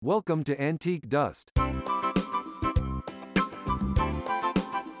Welcome to Antique Dust.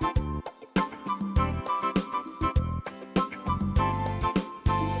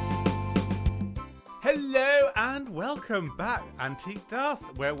 Hello and welcome back, Antique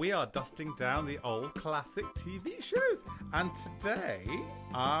Dust, where we are dusting down the old classic TV shows. And today,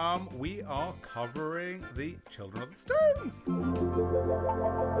 we are covering the Children of the Stones.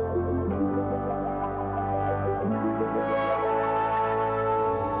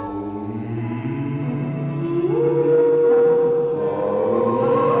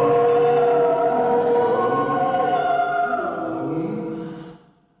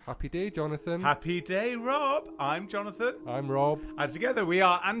 Happy day, Jonathan. Happy day, Rob. I'm Jonathan. I'm Rob. And together we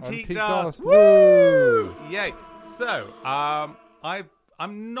are Antique Dust. Woo! Yay! So, I'm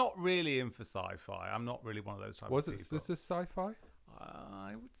not really in for sci-fi. I'm not really one of those type of people. This is sci-fi?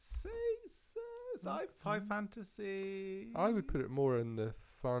 I would say so. Sci-fi fantasy. I would put it more in the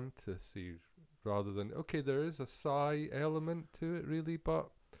fantasy rather than... Okay, there is a sci element to it, really, but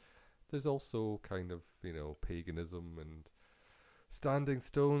there's also kind of, paganism and standing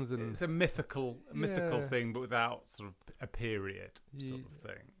stones and... It's a mythical thing, but without sort of a period sort of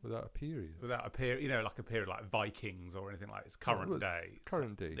thing. Without a period? Without a period, like a period like Vikings or anything like it's current day.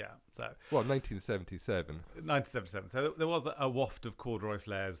 Current day. Yeah. So. Well, 1977. 1977. So there was a waft of corduroy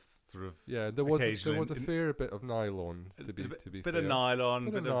flares sort of. Yeah, there was a fair bit of nylon to be bit fair. Of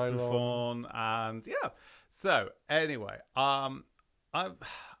nylon, bit of fawn, and yeah. So anyway, I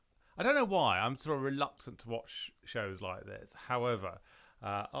don't know why I'm sort of reluctant to watch shows like this. However,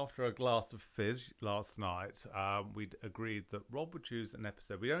 after a glass of fizz last night, we'd agreed that Rob would choose an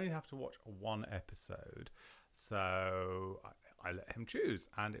episode. We only have to watch one episode, so I let him choose,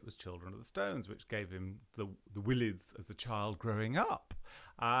 and it was Children of the Stones, which gave him the willies as a child growing up.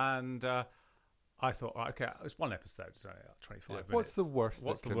 And I thought, okay, it's one episode, so 25 minutes. What's the worst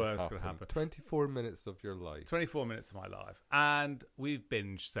going to happen? 24 minutes of your life. 24 minutes of my life. And we've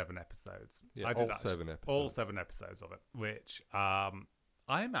binged 7 episodes. Yeah, I did 7 episodes. All 7 episodes of it, which I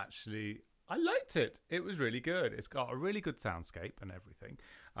liked it. It was really good. It's got a really good soundscape and everything.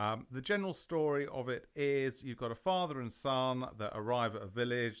 The general story of it is you've got a father and son that arrive at a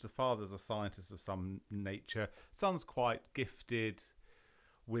village. The father's a scientist of some nature. Son's quite gifted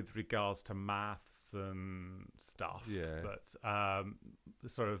with regards to maths and stuff, but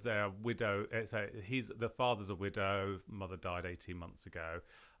sort of their widow. The father's a widow. Mother died 18 months ago,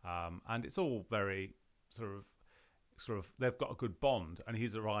 and it's all very sort of. They've got a good bond, and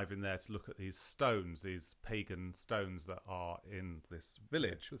he's arriving there to look at these stones, these pagan stones that are in this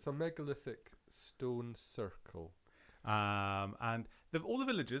village. So it's a megalithic stone circle, and all the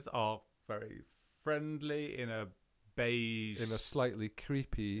villagers are very friendly in a slightly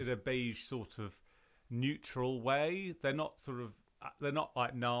creepy, in a beige sort of neutral way. They're not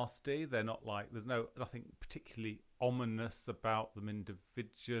like nasty. They're not like, there's nothing particularly ominous about them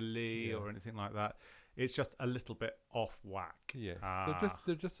individually or anything like that. It's just a little bit off whack. Yes,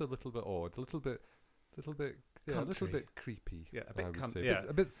 they're just a little bit odd, a little bit creepy. Yeah, a bit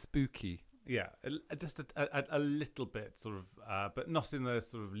a bit spooky. Yeah, just a little bit sort of, but not in the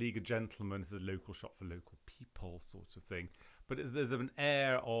sort of League of Gentlemen. It's a local shop for local people sort of thing. But there's an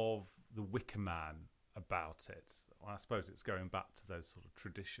air of the Wicker Man about it. I suppose it's going back to those sort of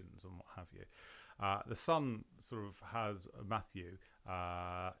traditions and what have you. The son sort of Matthew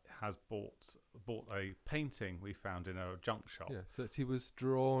has bought a painting we found in a junk shop. Yeah, so he was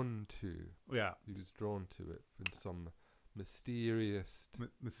drawn to. Yeah, he was drawn to it in some mysterious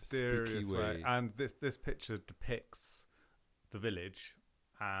spooky way. And this picture depicts the village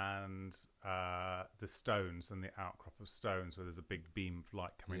and the stones and the outcrop of stones, where there's a big beam of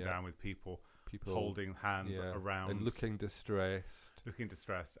light coming down with people holding hands around and looking distressed,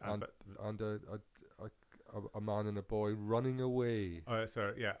 and a man and a boy running away.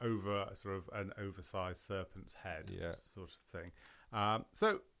 Over sort of an oversized serpent's head, sort of thing.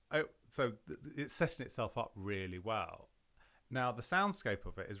 So it's setting itself up really well. Now, the soundscape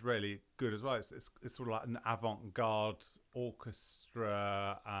of it is really good as well. It's sort of like an avant-garde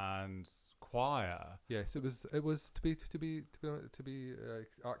orchestra and choir. Yes, it was to be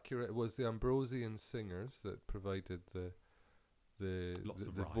accurate. It was the Ambrosian singers that provided the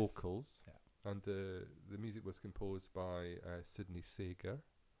vocals, and the music was composed by Sidney Sager.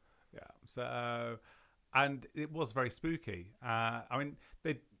 Yeah. So, and it was very spooky.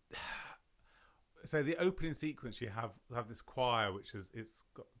 So the opening sequence, you have this choir, which it's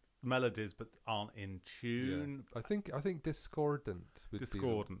got melodies but aren't in tune. Yeah. I think discordant would be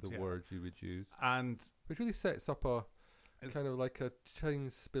the word you would use, and which really sets up a kind of like a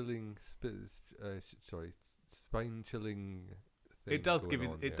spine-chilling thing. It does going give you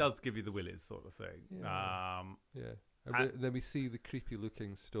on, it yeah. does give you the willies sort of thing. Yeah. Yeah. And then we see the creepy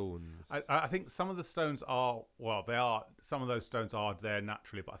looking stones. I think some of the stones are some of those stones are there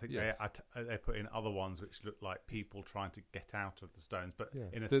naturally, but I think Yes. they put in other ones which look like people trying to get out of the stones, but Yeah.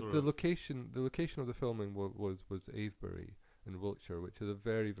 in a the location of the filming was Avebury in Wiltshire, which is a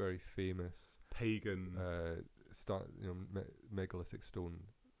very, very famous pagan. Megalithic stone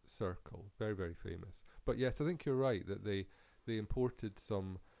circle, very, very famous. But yes, I think you're right that they imported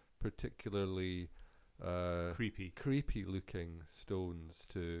some particularly creepy looking stones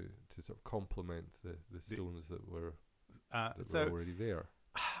to sort of complement the stones that were already there.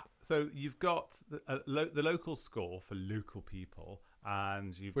 So you've got the local score for local people,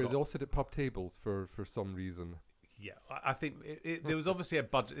 and they all sit at pub tables for some reason. Yeah, I think there was obviously a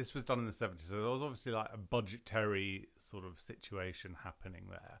budget. This was done in the 70s, so there was obviously like a budgetary sort of situation happening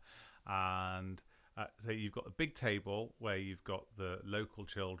there. And so you've got a big table where you've got the local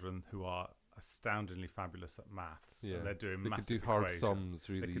children who are astoundingly fabulous at maths. Yeah, And they're doing they massive could do hard equations. sums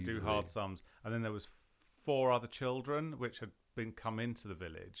really They could do easily. hard sums. And then there was 4 other children which had come into the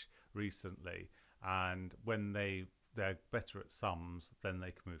village recently. And when they're better at sums, then they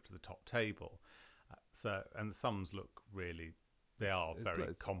can move to the top table. And the sums look really, it's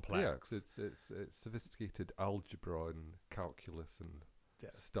very complex. Yeah, it's sophisticated algebra and calculus and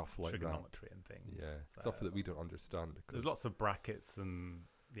stuff like trigonometry that. And things. Yeah, so stuff that we don't understand. Because there's lots of brackets and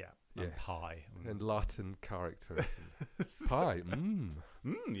and pi. And Latin characters. And pi,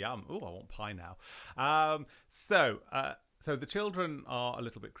 yum. Oh, I want pie now. So the children are a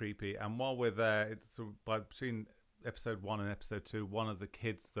little bit creepy, and while we're there, between episode 1 and episode 2, one of the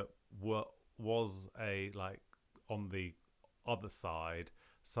kids that was on the other side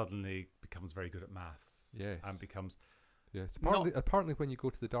suddenly becomes very good at maths. Yes. And becomes it's apparently when you go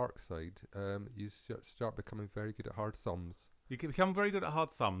to the dark side, you start becoming very good at hard sums. You can become very good at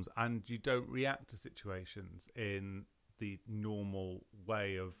hard sums, and you don't react to situations in the normal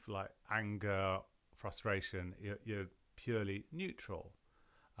way of like anger, frustration. You're purely neutral.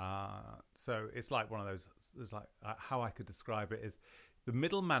 So it's like one of those. It's like how I could describe it is the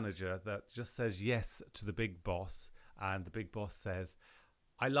middle manager that just says yes to the big boss, and the big boss says,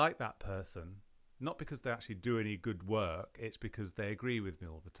 "I like that person." Not because they actually do any good work, it's because they agree with me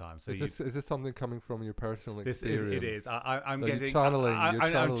all the time. So is this something coming from your personal experience? It is. I'm getting channeling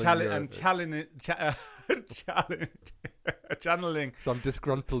some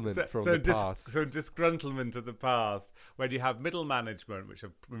disgruntlement from the past. So disgruntlement of the past, where you have middle management which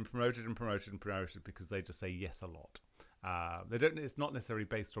have been promoted because they just say yes a lot. They don't. It's not necessarily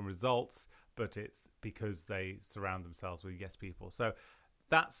based on results, but it's because they surround themselves with yes people. So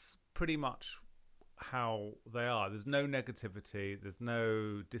that's pretty much how they are. There's no negativity, there's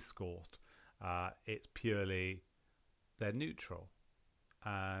no discourse. It's purely they're neutral,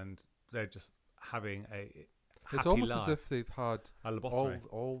 and they're just having a happy it's almost life. As if they've had A lobotomy.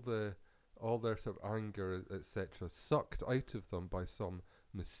 all their sort of anger, etc., sucked out of them by some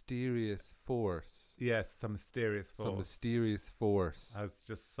mysterious force. Yes, some mysterious force has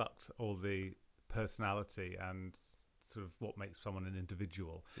just sucked all the personality and sort of what makes someone an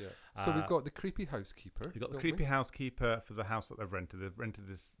individual. Yeah. So we've got the creepy housekeeper. You've got the creepy housekeeper for the house that they've rented. They've rented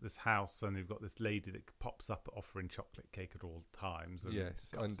this house, and you've got this lady that pops up offering chocolate cake at all times. And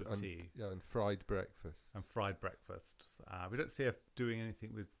cups of tea. And fried breakfast. We don't see her doing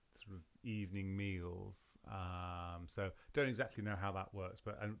anything with sort of evening meals. So don't exactly know how that works,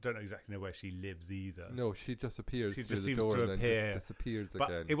 but I don't exactly know where she lives either. No, she just appears She through just the seems door to and appear. then just disappears But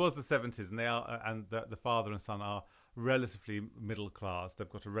again. it was the 70s, and they are, and the father and son are relatively middle class. They've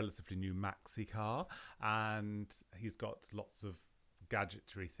got a relatively new maxi car, and he's got lots of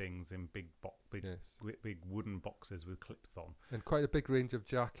gadgetry things in big wooden boxes with clips on, and quite a big range of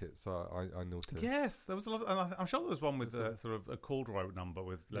jackets. I noticed. Yes, there was a lot. And I'm sure there was one with sort of a corduroy number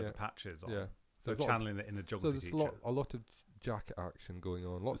with leather patches on. Yeah, so channeling the inner geography teacher. So there's a lot of jacket action going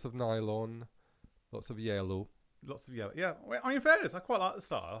on. Lots of nylon, lots of yellow. Yeah. Well, I mean, in fairness, I quite like the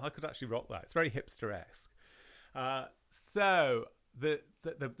style. I could actually rock that. It's very hipster-esque. So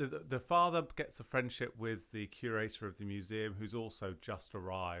the father gets a friendship with the curator of the museum, who's also just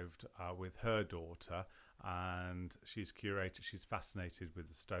arrived with her daughter, and she's fascinated with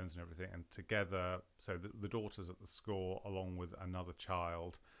the stones and everything, and together, so the daughter's at the score along with another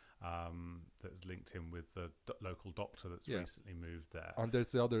child that's linked in with the local doctor that's recently moved there. And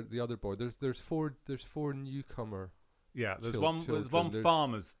there's the other boy. There's four newcomer. Yeah, there's children. one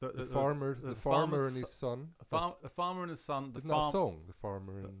farmer's. The farmer and his son. The farmer and his son. Isn't that a song? The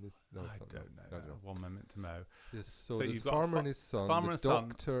farmer and his. No, I don't know. One moment to know. Yes, so there's farmer and his son. The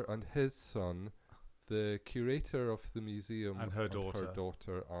doctor and his son. the curator of the museum And her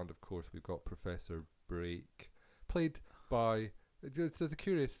daughter. And of course we've got Professor Brake, played by. So the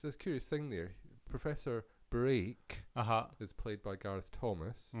curious thing there, Professor Brake is played by Gareth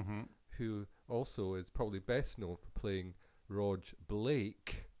Thomas, who also is probably best known for playing Rog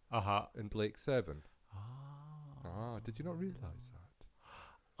Blake in Blake 7. Did you not realise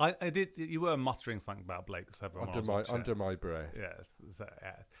that? I did. You were muttering something about Blake 7 under my breath. Yeah.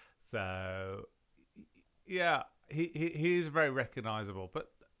 So yeah, he is very recognisable.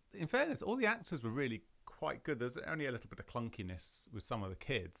 But in fairness, all the actors were really quite good. There's only a little bit of clunkiness with some of the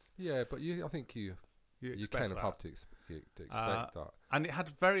kids. Yeah, but I think you kind of have to expect that. And it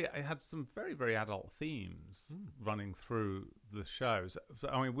had some very, very adult themes running through the shows. So,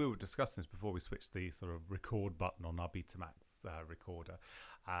 I mean, we were discussing this before we switched the sort of record button on our Betamax recorder,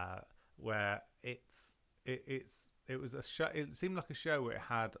 where it was a show. It seemed like a show where it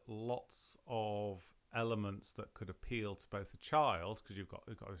had lots of elements that could appeal to both a child, because you've got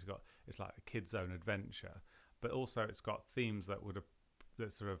it's like a kid's own adventure, but also it's got themes that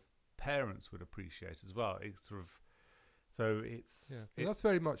sort of parents would appreciate as well. It's sort of that's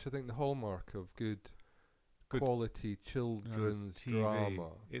very much, I think, the hallmark of good quality children's drama.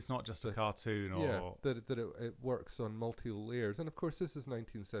 It's not just a cartoon, that it works on multiple layers. And of course, this is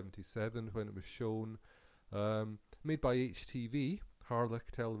 1977 when it was shown, made by HTV.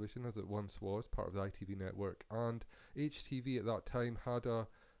 Harlech Television, as it once was, part of the ITV network, and HTV at that time had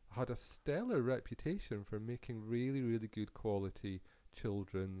a stellar reputation for making really, really good quality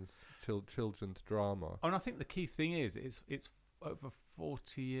children's drama. And I think the key thing is it's over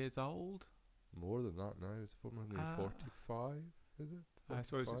 40 years old. More than that now. It's probably 45. Is it? I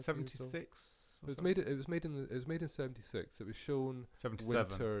suppose it's 76. It was made in 76. It was shown 77.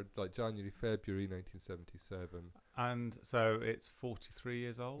 winter, like January, February 1977. And so it's 43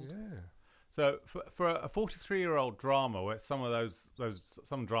 years old. Yeah. So for a 43-year-old drama, where some of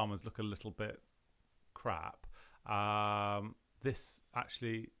some dramas look a little bit crap, this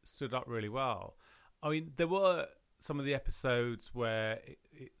actually stood up really well. I mean, there were some of the episodes where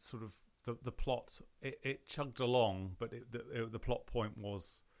it sort of the plot it chugged along, but the plot point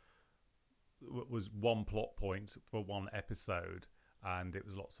was one plot point for one episode, and it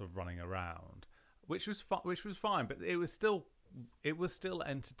was lots of running around, which was fine, but it was still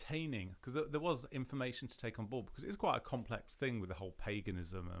entertaining, because there was information to take on board, because it's quite a complex thing with the whole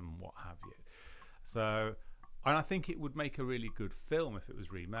paganism and what have you. So, and I think it would make a really good film if it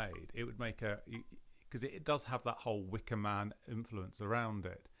was remade. It would make because it does have that whole Wicker Man influence around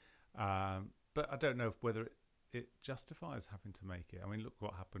it, but I don't know whether it justifies having to make it. I mean, look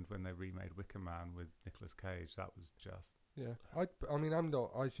what happened when they remade Wicker Man with Nicolas Cage. That was just... Yeah. I mean, I'm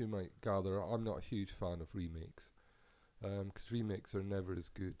not, as you might gather, I'm not a huge fan of remakes, because remakes are never as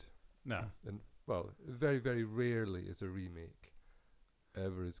good. No. And, well, very, very rarely is a remake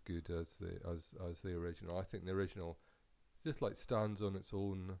ever as good as the original. I think the original just like stands on its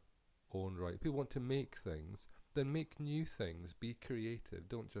own right. People want to make things, then make new things, be creative.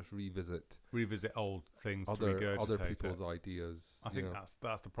 Don't just revisit old things, other people's ideas. I think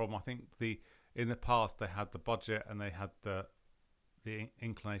that's the problem. I think in the past they had the budget and they had the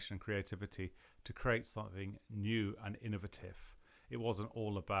inclination and creativity to create something new and innovative. It wasn't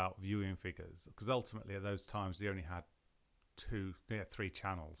all about viewing figures, because ultimately at those times they only had 3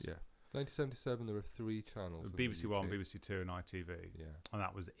 channels. Yeah. 1977, there were 3 channels. BBC One, BBC Two, and ITV. Yeah. And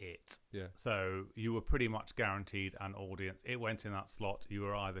that was it. Yeah. So you were pretty much guaranteed an audience. It went in that slot. You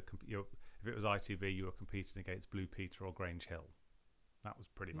were either, if it was ITV, you were competing against Blue Peter or Grange Hill. That was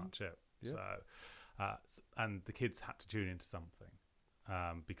pretty much it. Yeah. So, and the kids had to tune into something,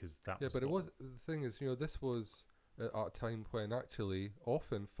 because that was... Yeah, but the thing is, this was at a time when actually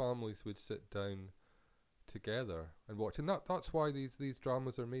often families would sit down together and watch, and that's why these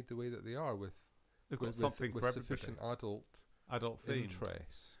dramas are made the way that they are, with something with for sufficient adult themes.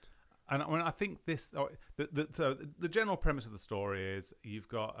 Interest. And I think this the general premise of the story is you've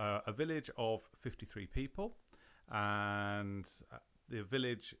got a village of 53 people, and the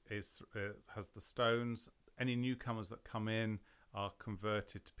village has the stones. Any newcomers that come in are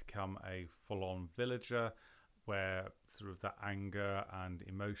converted to become a full-on villager, where sort of that anger and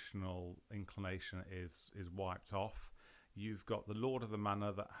emotional inclination is wiped off. You've got the Lord of the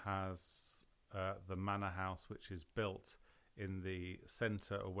Manor that has the manor house, which is built in the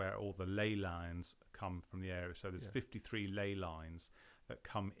centre of where all the ley lines come from the area. So there's 53 ley lines that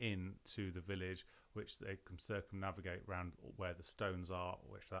come in to the village, which they can circumnavigate around where the stones are,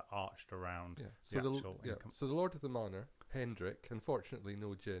 which are arched around the actual... So the Lord of the Manor, Hendrik, unfortunately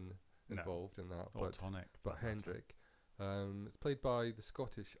no gin involved in that, or tonic, but Hendrik It's played by the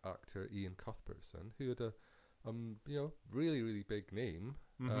Scottish actor Ian Cuthbertson, who had a really, really big name.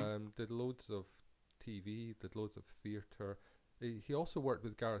 Did loads of TV, did loads of theatre. He also worked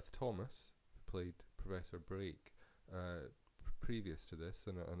with Gareth Thomas, who played Professor Brake previous to this,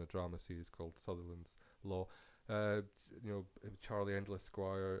 in a drama series called Sutherland's Law. Charlie Endless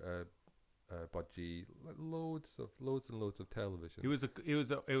Squire, Budgie, loads and loads of television. He was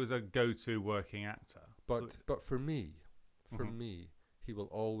a go-to working actor. But for me, he will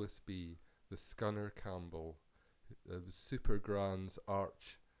always be the Scunner Campbell, Super Grand's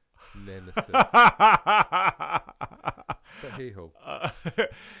arch nemesis. But hey ho.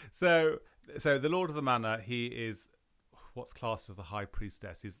 So the Lord of the Manor, he is what's classed as the High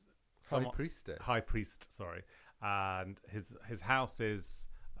Priestess. He's High Priestess. High Priest, sorry. And his house is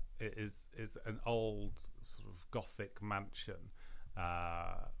an old sort of Gothic mansion,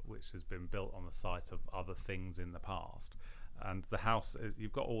 which has been built on the site of other things in the past. And the house,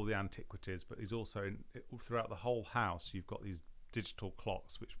 you've got all the antiquities, but he's also throughout the whole house, you've got these digital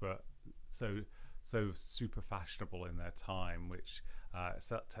clocks which were so super fashionable in their time, which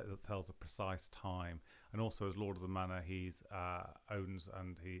tells a precise time. And also, as Lord of the Manor, he's owns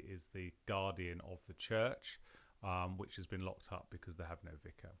and he is the guardian of the church, which has been locked up because they have no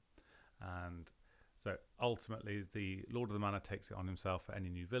vicar. And so ultimately, the Lord of the Manor takes it on himself for any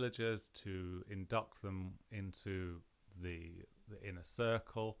new villagers to induct them into the inner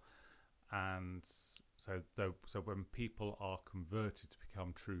circle. And so when people are converted to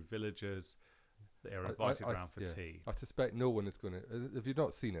become true villagers, they are invited around for tea. I suspect no one is going to. If you've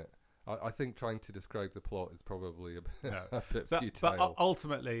not seen it, I think trying to describe the plot is probably a bit futile. But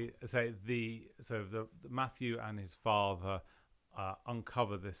ultimately, the Matthew and his father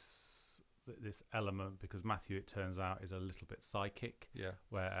uncover this element because Matthew, it turns out, is a little bit psychic. Yeah,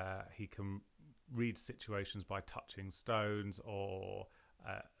 where he can read situations by touching stones or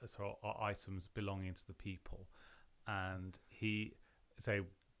items belonging to the people, and he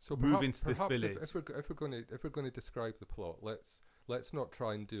move into this village. If we're going to describe the plot, let's not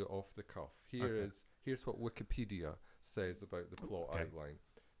try and do it off the cuff. Here's what Wikipedia says about the plot outline.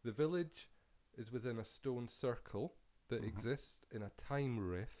 The village is within a stone circle that exists in a time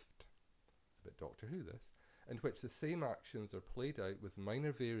rift. It's a bit Doctor Who, this, in which the same actions are played out with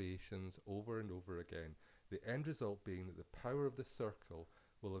minor variations over and over again. The end result being that the power of the circle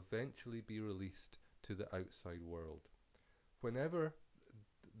will eventually be released to the outside world. Whenever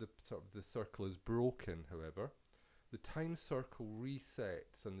the circle is broken, however, the time circle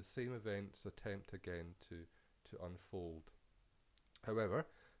resets and the same events attempt again to unfold. However,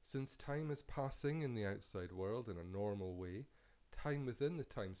 since time is passing in the outside world in a normal way, time within the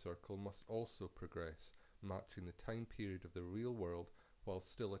time circle must also progress, matching the time period of the real world while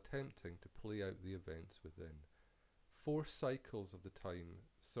still attempting to play out the events within. 4 cycles of the time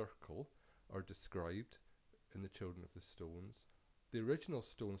circle are described in the Children of the Stones. The original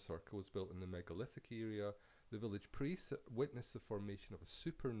stone circle was built in the megalithic area. The village priests witnessed the formation of a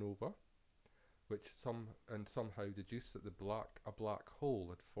supernova, which somehow deduced that a black hole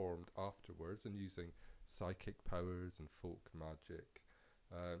had formed afterwards, and using psychic powers and folk magic,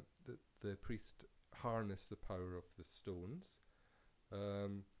 the priest harnessed the power of the stones.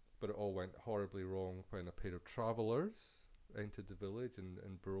 But it all went horribly wrong when a pair of travellers entered the village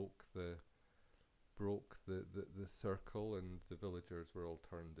and broke the circle, and the villagers were all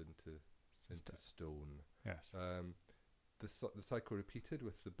turned into stone. Yes. The cycle repeated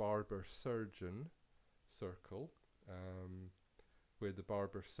with the barber surgeon circle, where the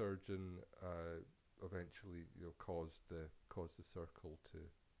barber surgeon eventually caused the circle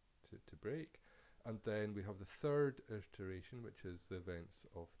to break. And then we have the third iteration, which is the events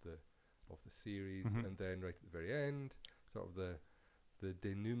of the series, and then right at the very end, sort of the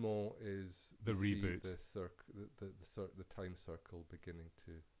denouement is the reboot. The time circle beginning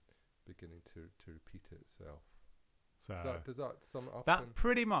to repeat itself. So does that sum it up? That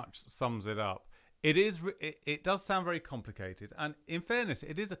pretty much sums it up. It does sound very complicated, and in fairness,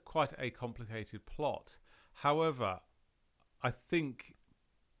 it is quite a complicated plot. However, I think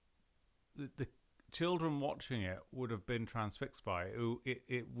the children watching it would have been transfixed by it.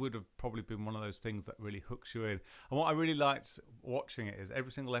 It would have probably been one of those things that really hooks you in. And what I really liked watching it is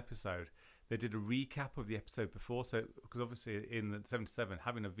every single episode they did a recap of the episode before. So because obviously in the 77,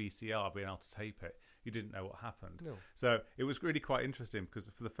 having a VCR, being able to tape it, you didn't know what happened. No. So it was really quite interesting because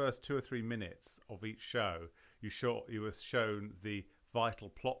for the first 2 or 3 minutes of each show, you were shown the vital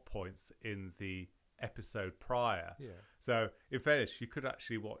plot points in the episode prior. Yeah. So in fairness, you could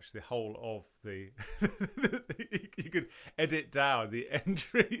actually watch the whole of the. You could edit down the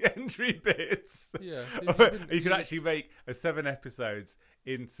entry bits. Yeah. You could actually make 7 episodes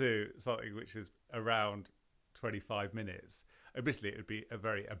into something which is around 25 minutes. Admittedly, it would be a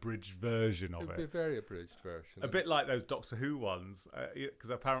very abridged version of it. It would be a very abridged version. A bit like those Doctor Who ones, because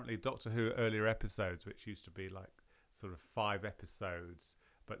apparently Doctor Who earlier episodes, which used to be like sort of 5 episodes,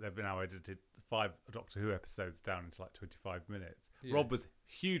 but they've now edited 5 Doctor Who episodes down into like 25 minutes. Yeah. Rob was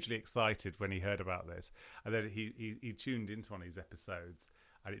hugely excited when he heard about this, and then he tuned into one of these episodes,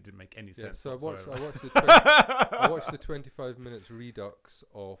 and it didn't make any sense. So whatsoever. I watched the 25 minutes redux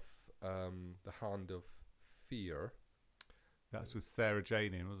of The Hand of Fear. That was Sarah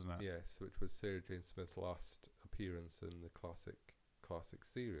Jane in, wasn't it? Yes, which was Sarah Jane Smith's last appearance in the classic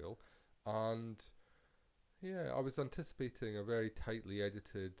serial, and yeah, I was anticipating a very tightly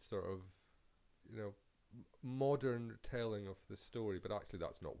edited sort of, modern telling of the story, but actually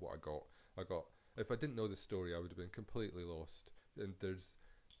that's not what I got. If I didn't know the story, I would have been completely lost. And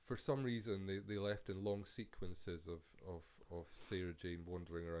for some reason, they left in long sequences of Sarah Jane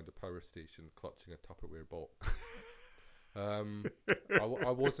wandering around a power station clutching a Tupperware box. I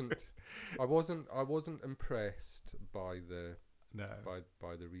wasn't impressed by the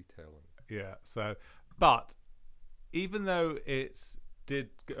retelling. Yeah. So, but even though it did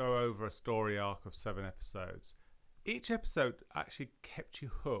go over a story arc of 7 episodes, each episode actually kept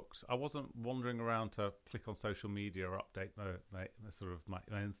you hooked. I wasn't wandering around to click on social media or update my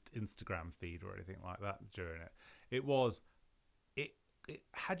Instagram feed or anything like that during it. It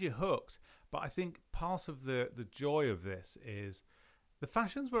had you hooked. But I think part of the joy of this is the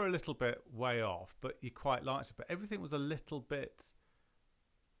fashions were a little bit way off, but you quite liked it. But everything was a little bit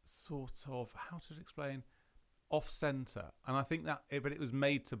sort of, how to explain, off-centre. And I think but it was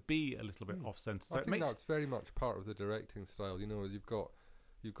made to be a little bit off-centre. So I think that's very much part of the directing style. You've got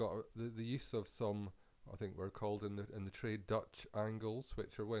the use of some, I think we're called in the trade, Dutch angles,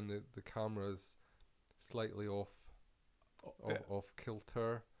 which are when the camera's slightly off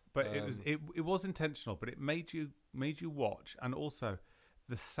kilter. But it was intentional, but it made you watch, and also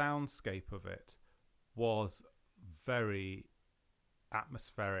the soundscape of it was very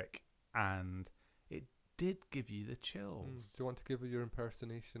atmospheric, and it did give you the chills. Do you want to give your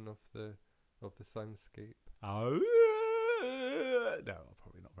impersonation of the soundscape? Oh no, I'm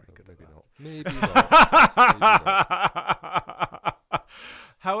probably not very good at that. Maybe not.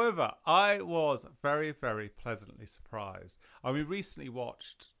 However, I was very, very pleasantly surprised. We recently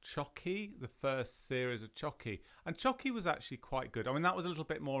watched Chucky, the first series of Chucky, and Chucky was actually quite good. That was a little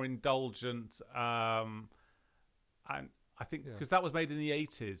bit more indulgent, and I think because that was made in the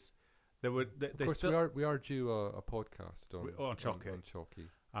 80s, there were we are due a podcast on Chucky. On Chucky.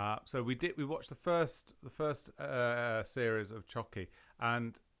 So we watched the first series of Chucky,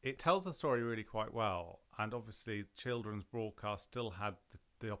 and it tells the story really quite well. And obviously, children's broadcast still had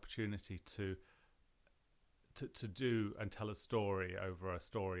the opportunity to do and tell a story over a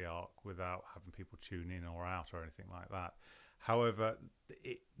story arc without having people tune in or out or anything like that. However,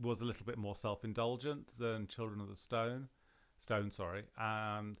 it was a little bit more self-indulgent than Children of the Stone.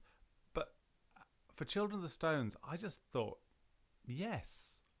 But for Children of the Stones, I just thought,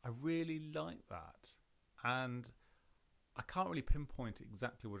 yes, I really like that, and I can't really pinpoint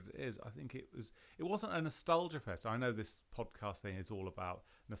exactly what it is. I think it wasn't a nostalgia fest. I know this podcast thing is all about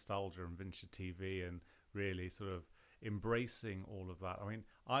nostalgia and vintage TV and really sort of embracing all of that.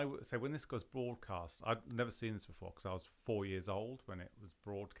 I would say when this goes broadcast, I'd never seen this before because I was 4 years old when it was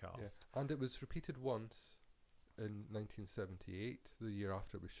broadcast. Yeah. And it was repeated once in 1978, the year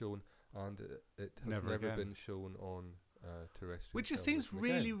after it was shown, and it has never been shown on terrestrial. Which just seems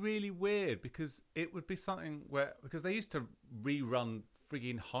really, really weird, because it would be something because they used to rerun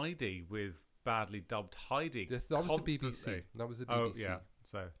frigging Heidi with badly dubbed Heidi. Yes, that was the BBC. That was the BBC. Oh yeah.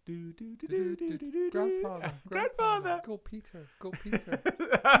 So grandfather, go Peter, Peter.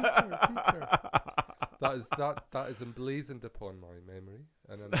 That is emblazoned upon my memory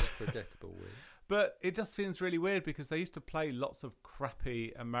in an unforgettable way. But it just seems really weird because they used to play lots of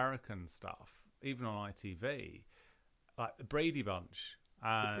crappy American stuff, even on ITV. Like the Brady Bunch.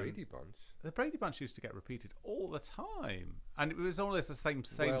 The Brady Bunch used to get repeated all the time, and it was always the same.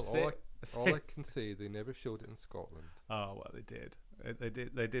 All I can say, they never showed it in Scotland. Oh well, they did.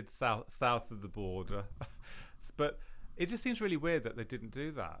 They did south of the border, but it just seems really weird that they didn't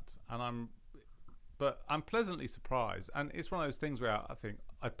do that. And I'm pleasantly surprised, and it's one of those things where I think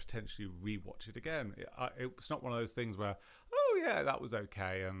I'd potentially rewatch it again. It's not one of those things where, oh yeah, that was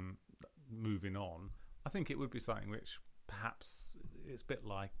okay, and moving on. I think it would be something which perhaps it's a bit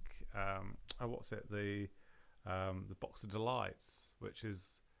like what's it, the Box of Delights, which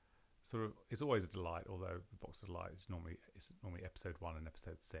is sort of, it's always a delight, although the Box of Delights is normally episode 1 and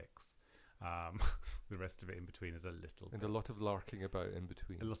episode 6. The rest of it in between is a little And bit. a lot of larking about in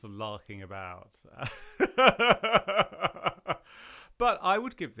between. A lot of larking about. But I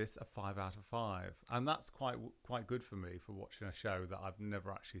would give this a 5 out of 5, and that's quite good for me for watching a show that I've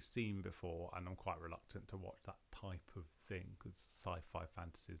never actually seen before, and I'm quite reluctant to watch that type of thing because sci-fi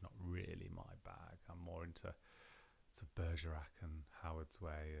fantasy is not really my bag. I'm more into Bergerac and Howard's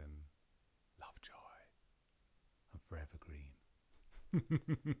Way and Lovejoy and Forever Green.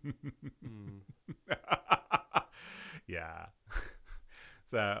 Yeah.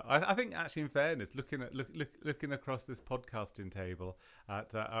 So I think actually, in fairness, looking across this podcasting table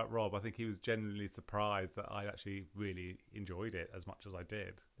at Rob, I think he was genuinely surprised that I actually really enjoyed it as much as I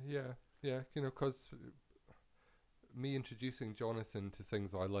did. Yeah, because me introducing Jonathan to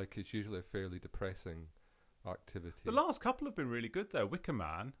things I like is usually a fairly depressing activity. The last couple have been really good though. Wicker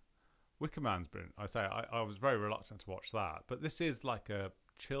Man's been. I was very reluctant to watch that, but this is like a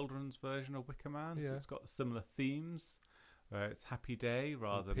children's version of Wicker Man. Yeah. It's got similar themes. It's Happy Day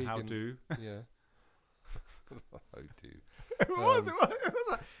rather than pagan, How Do. Yeah. How Do. It was.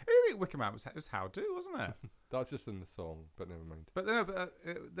 I think Wicker Man was How Do, wasn't it? That's just in the song, but never mind. But I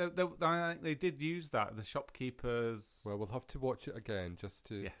think they did use that. The shopkeepers. Well, we'll have to watch it again just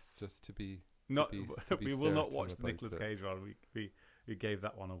to be. Not. to be We will not certain watch the about Nicolas it. Cage one. We gave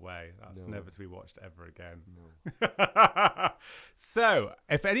that one away. That's No. never to be watched ever again. No. So,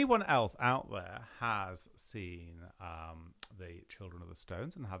 if anyone else out there has seen the Children of the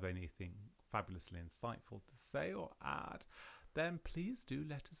Stones and have anything fabulously insightful to say or add, then please do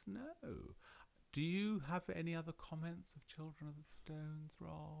let us know. Do you have any other comments of Children of the Stones,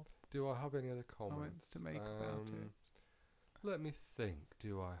 Rob? Do I have any other comments To make about it? Let me think.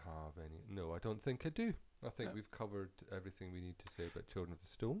 Do I have any? No, I don't think I do. I think No. we've covered everything we need to say about Children of the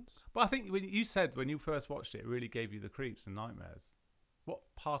Stones. But I think when you said when you first watched it really gave you the creeps and nightmares. What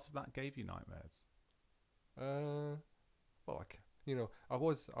part of that gave you nightmares? Well, I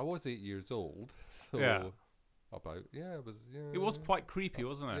was 8 years old, so Yeah. it It was quite creepy,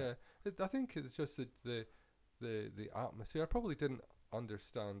 wasn't it? Yeah, I think it's just that the atmosphere. I probably didn't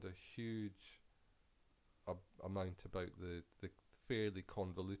understand a huge amount about the fairly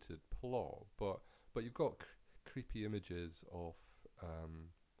convoluted plot, but you've got creepy images of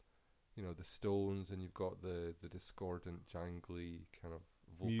the Stones, and you've got the discordant, jangly kind of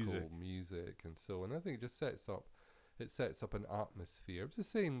vocal music and so on. I think it just sets up an atmosphere. It's the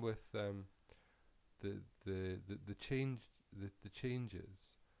same with the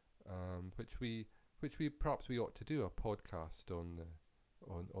changes, which we perhaps we ought to do a podcast on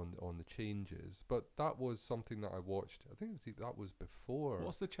the changes. But that was something that I watched. I think that was before.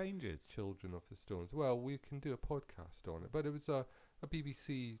 What's the changes? Children of the Stones. Well, we can do a podcast on it, but it was a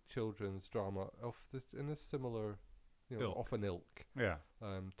BBC children's drama in a similar, Ilk. of an ilk, Yeah.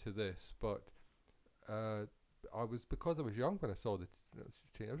 to this. But because I was young when I saw the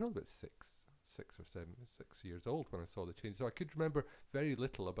change. I was around about 6 years old when I saw the change, so I could remember very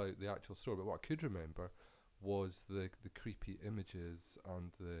little about the actual story. But what I could remember was the creepy images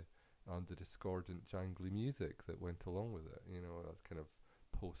and the discordant, jangly music that went along with it. That kind of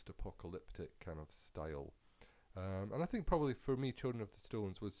post-apocalyptic kind of style. And I think probably for me, Children of the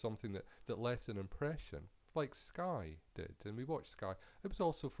Stones was something that left an impression, like Sky did. And we watched Sky. It was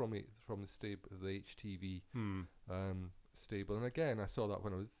also from the stable, the HTV stable. And again, I saw that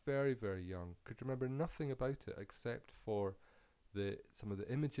when I was very, very young. Could remember nothing about it except for some of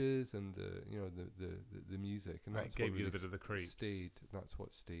the images and the music. And That that's gave what you a really bit of the creeps. That's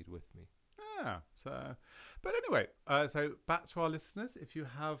what stayed with me. But anyway, so back to our listeners. If you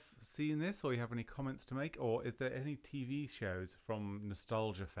have seen this or you have any comments to make, or is there any TV shows from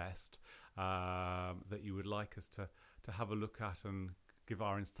Nostalgia Fest that you would like us to have a look at and give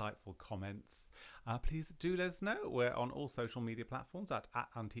our insightful comments, please do let us know. We're on all social media platforms at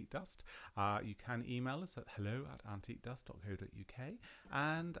Antique Dust. You can email us at hello@antiquedust.co.uk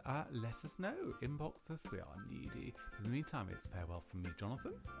and let us know. Inbox us, we are needy. In the meantime, it's farewell from me,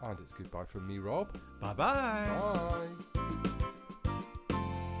 Jonathan. And it's goodbye from me, Rob. Bye-bye. Bye.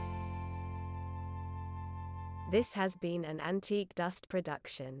 This has been an Antique Dust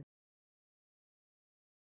production.